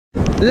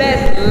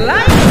Let's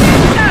light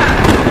it up!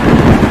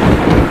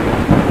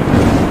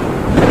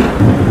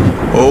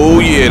 Oh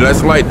yeah,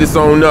 let's light this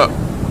on up.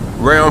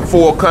 Round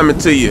 4 coming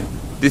to you.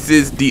 This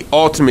is the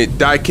ultimate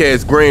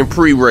Diecast Grand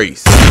Prix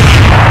race.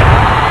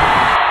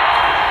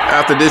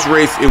 After this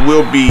race, it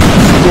will be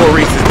 4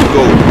 races to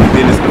go,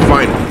 then it's the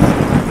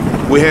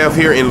finals. We have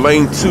here in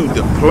lane 2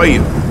 the player,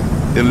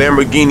 the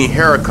Lamborghini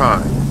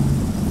Hurac'an.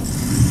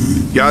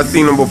 Y'all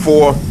seen him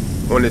before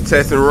on the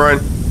test and run.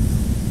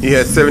 He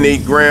has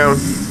 78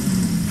 grams,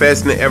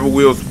 faster than Ever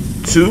Wheels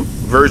 2,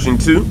 version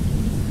 2.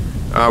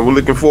 We're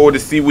looking forward to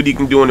see what he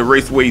can do on the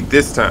raceway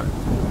this time.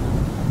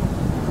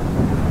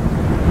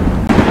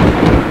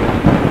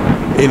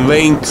 In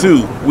lane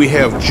 2, we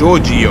have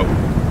Georgio.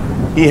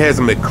 He has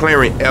a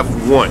McLaren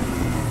F1.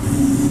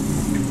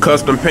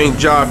 Custom paint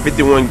job,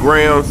 51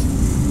 grams,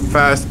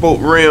 5-spoke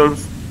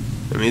rims.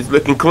 I mean, it's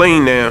looking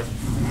clean now.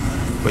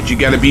 But you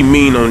gotta be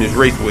mean on this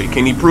raceway.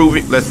 Can he prove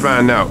it? Let's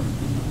find out.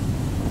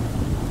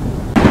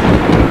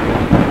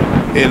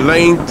 In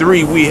lane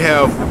 3, we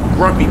have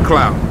Grumpy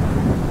Cloud.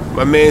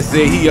 My man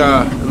said he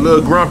a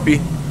little grumpy.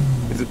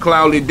 It's a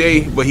cloudy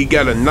day, but he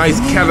got a nice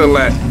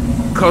Cadillac,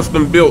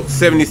 custom built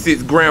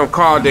 76 gram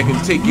car that can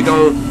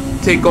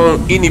take on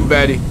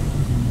anybody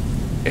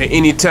at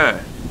any time.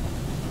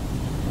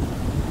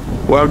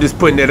 Well, I'm just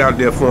putting that out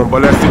there for him,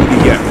 but let's see what he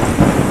got.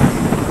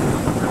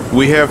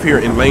 We have here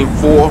in lane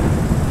 4,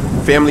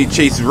 Family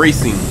Chase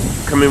Racing,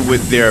 coming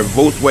with their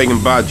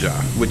Volkswagen Baja,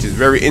 which is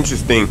very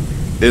interesting.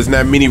 There's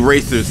not many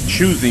racers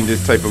choosing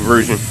this type of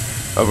version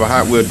of a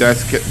Hot Wheel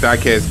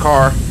diecast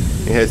car.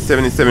 It has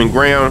 77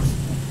 grams.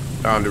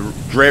 The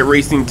drag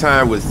racing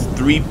time was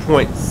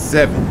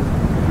 3.7.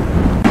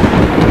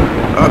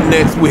 Up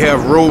next, we have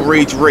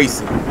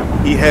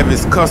RoadRageRacing. He have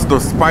his custom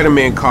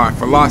Spider-Man car,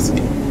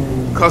 Velocita.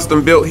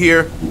 Custom built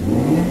here,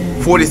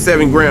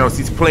 47 grams.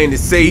 He's playing it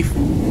safe,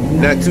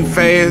 not too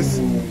fast,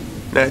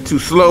 not too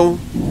slow.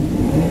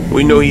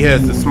 We know he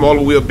has the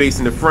smaller wheelbase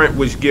in the front,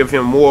 which give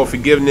him more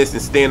forgiveness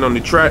and stand on the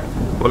track.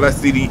 Well, let's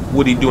see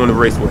what he do on the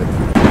raceway.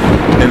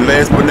 And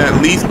last but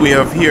not least, we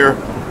have here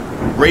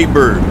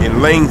R-Byrd in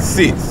lane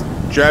 6,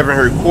 driving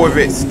her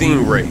Corvette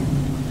Stingray.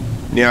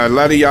 Now, a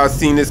lot of y'all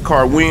seen this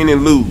car win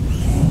and lose.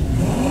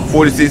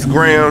 46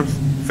 grams,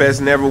 fast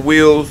than Ever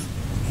Wheels.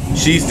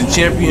 She's the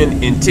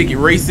champion in ticket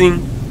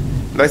racing.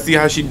 Let's see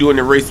how she do in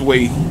the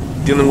raceway,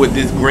 dealing with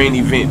this grand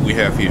event we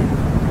have here.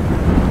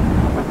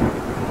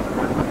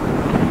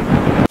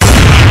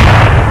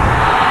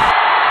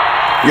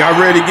 Y'all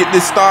ready to get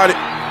this started?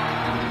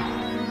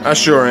 I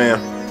sure am.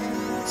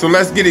 So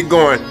let's get it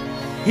going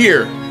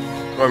here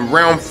on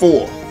round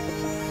 4.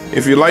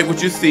 If you like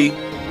what you see,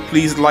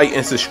 please like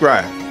and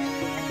subscribe.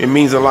 It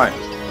means a lot.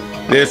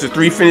 There's the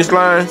 3 finish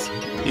lines.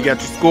 You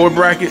got your score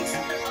brackets.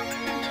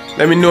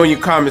 Let me know in your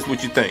comments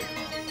what you think.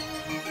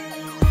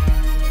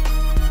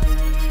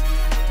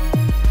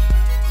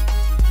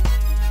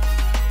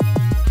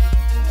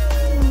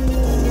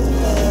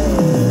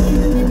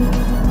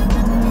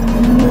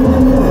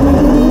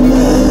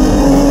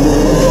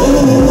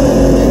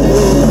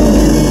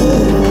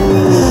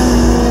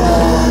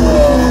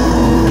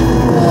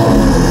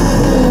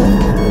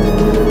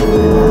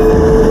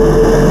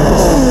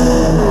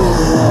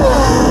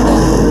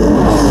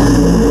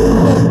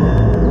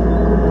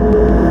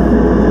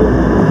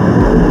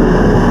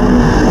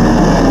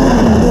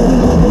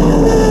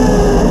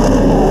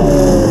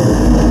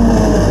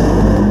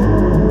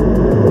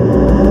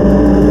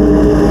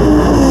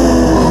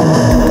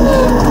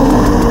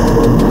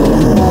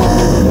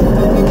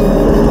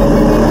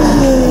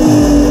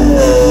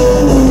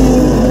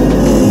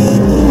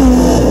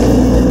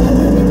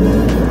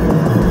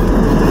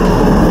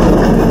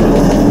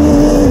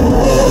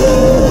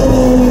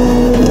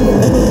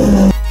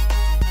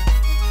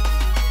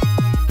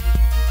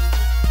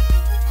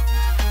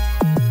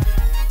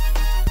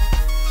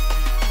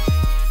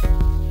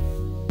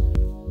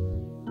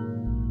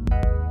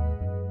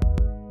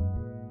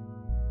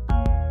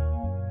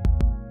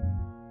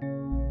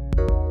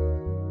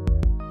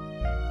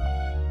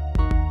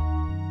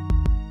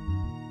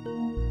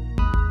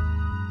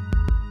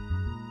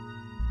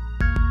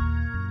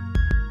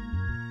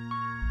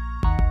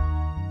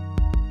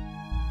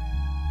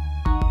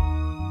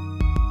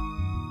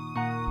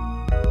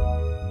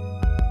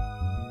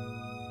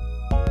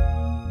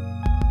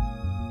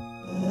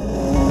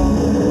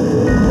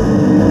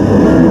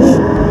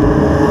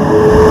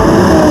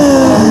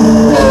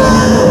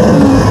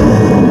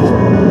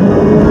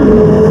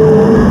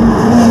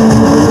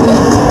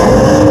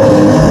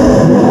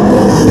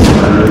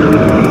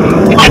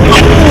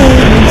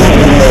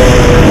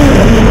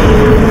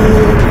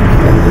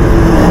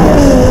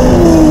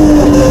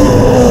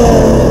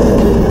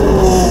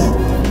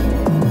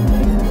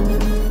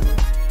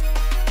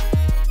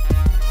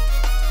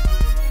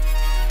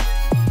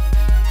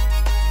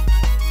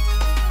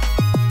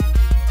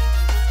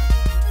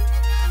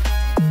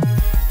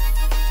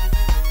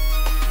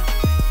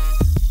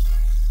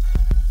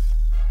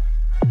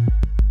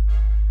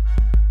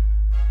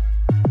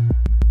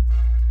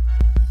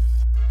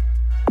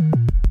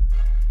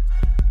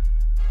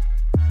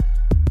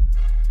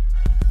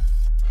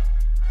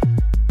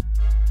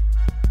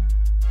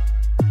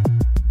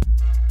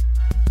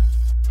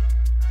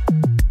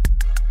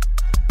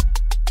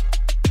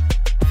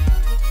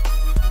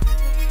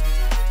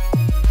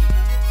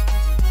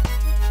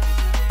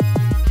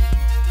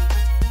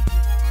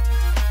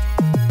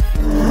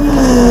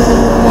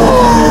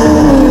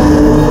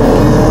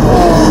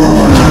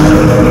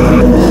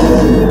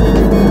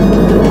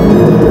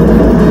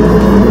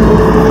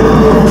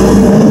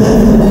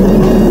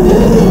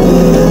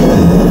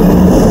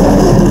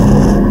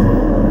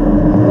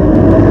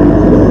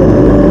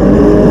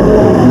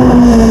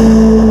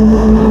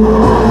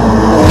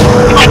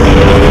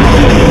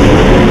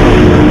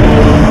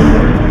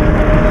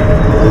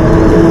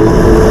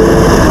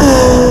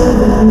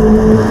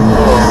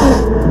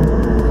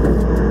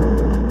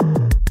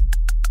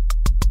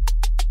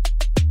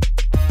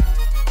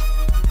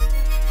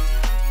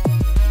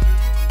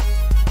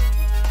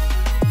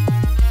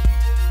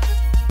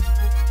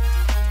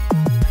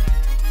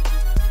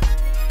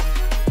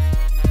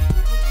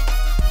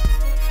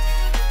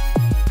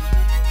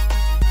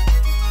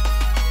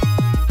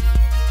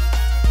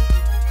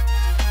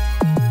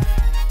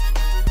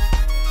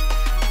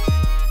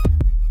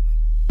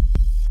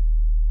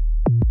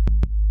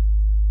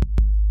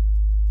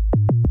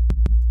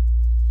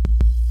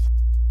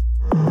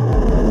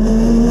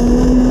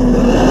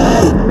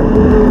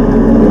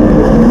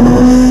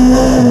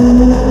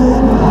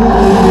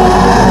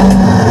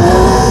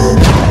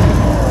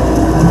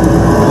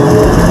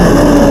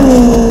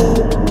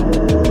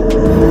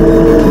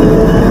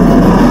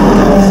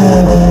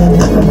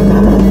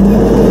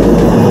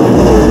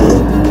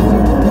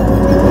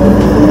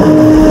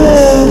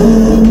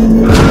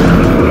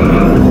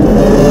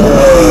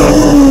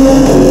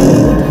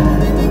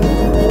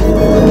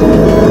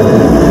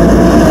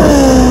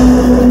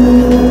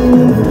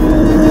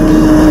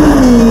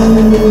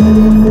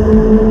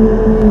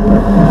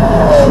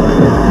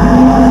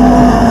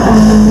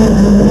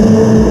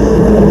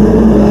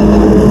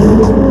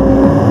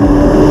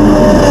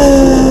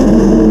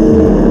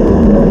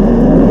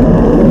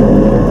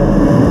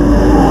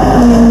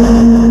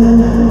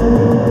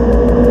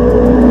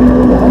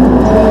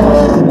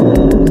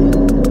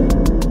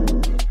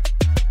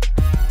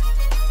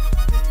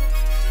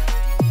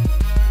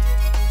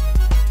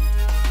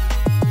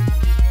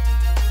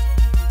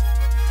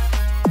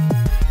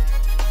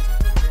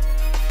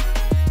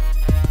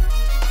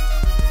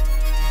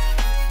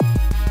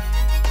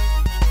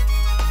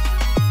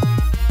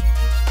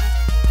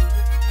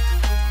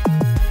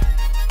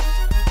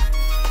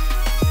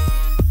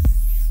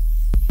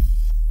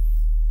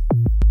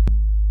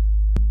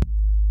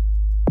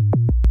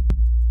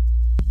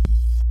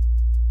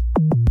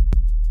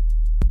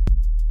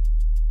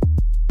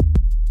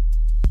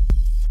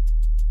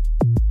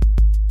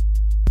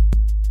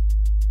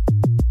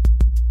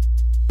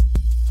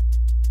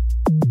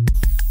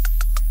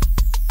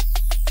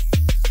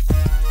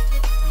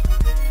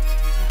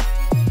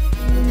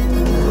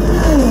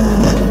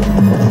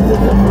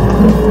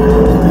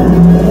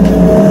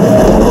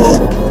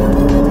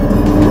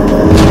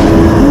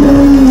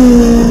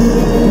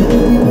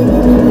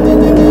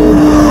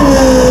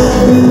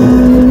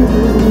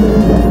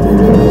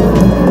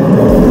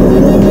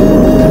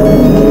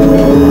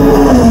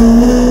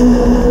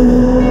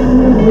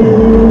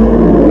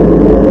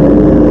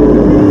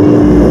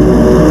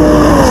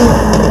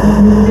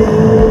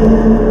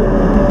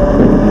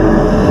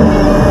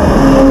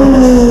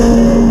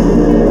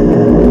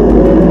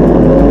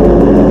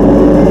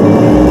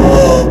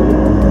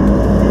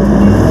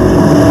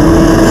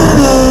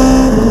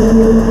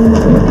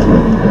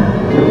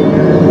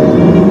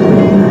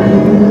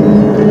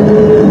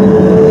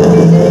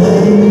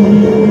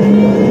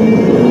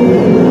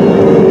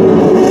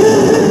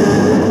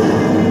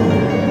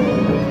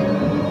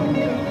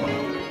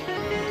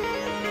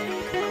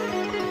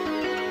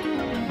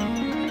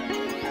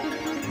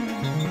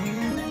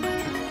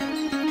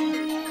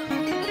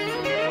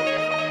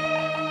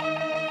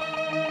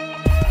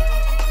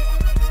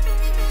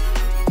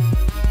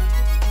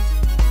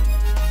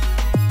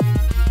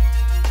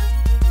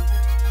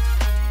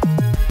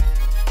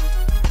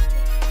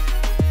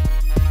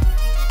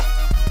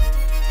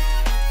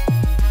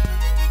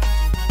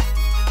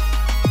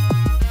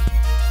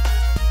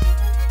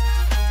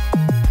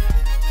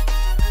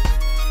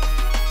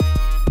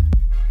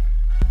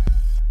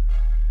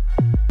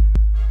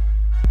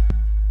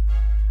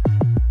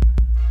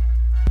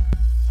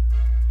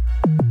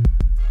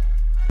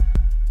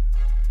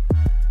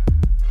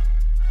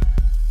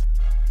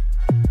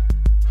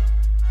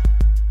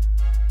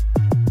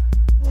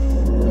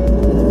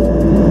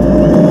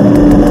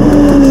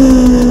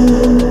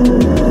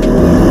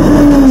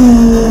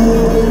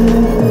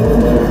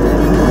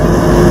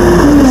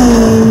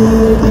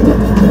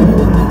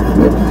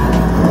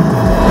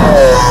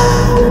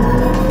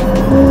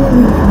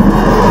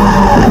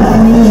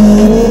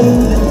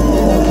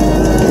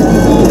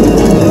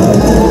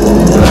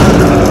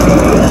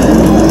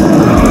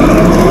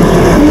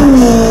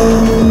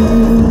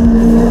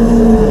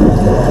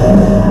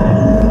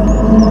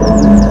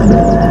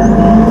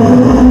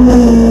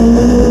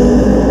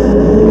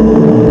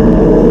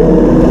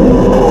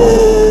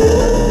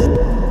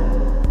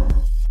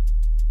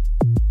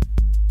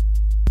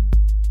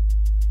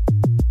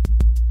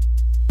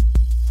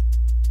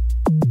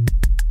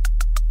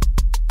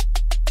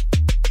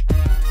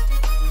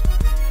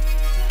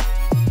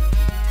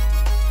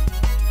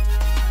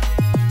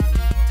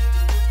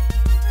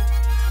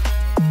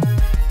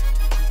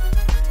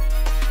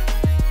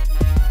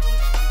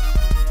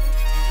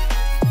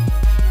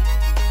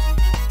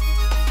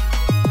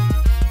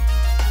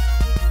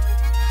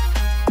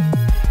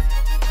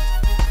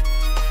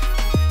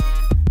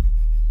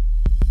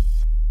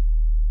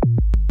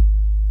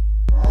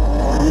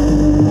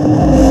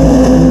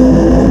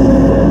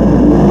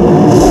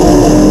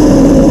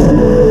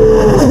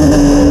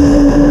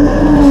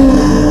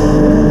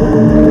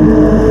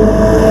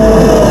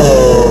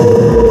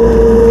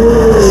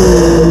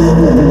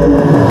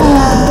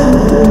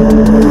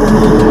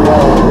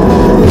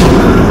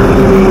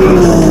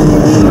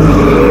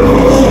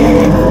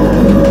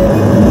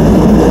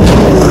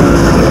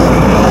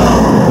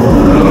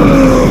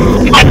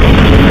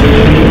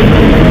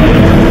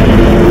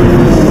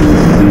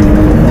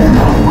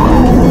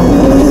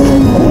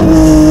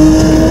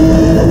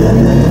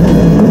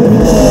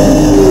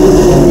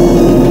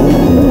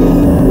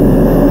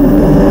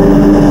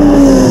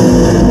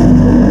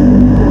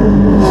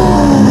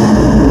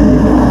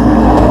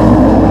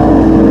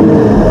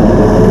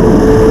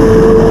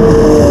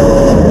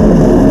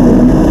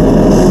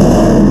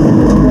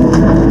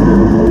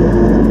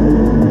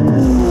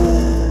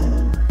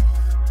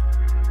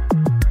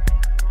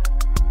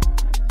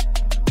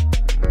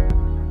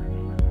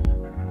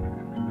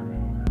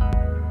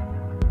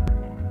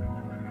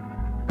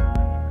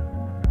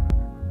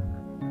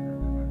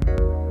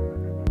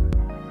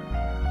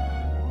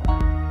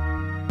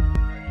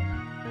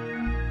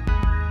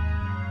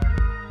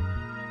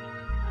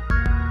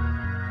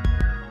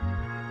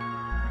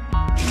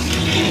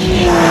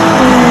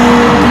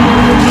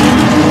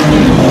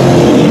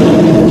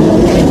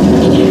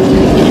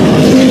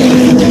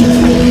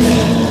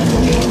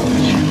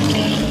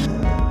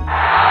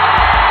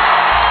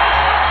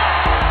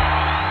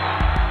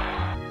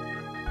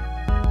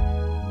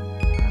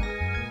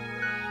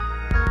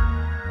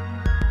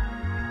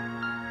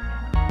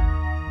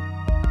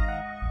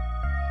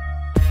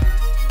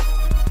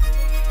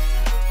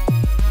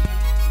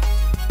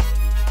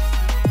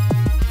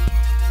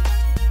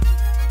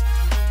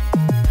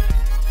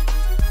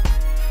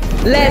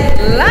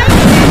 Light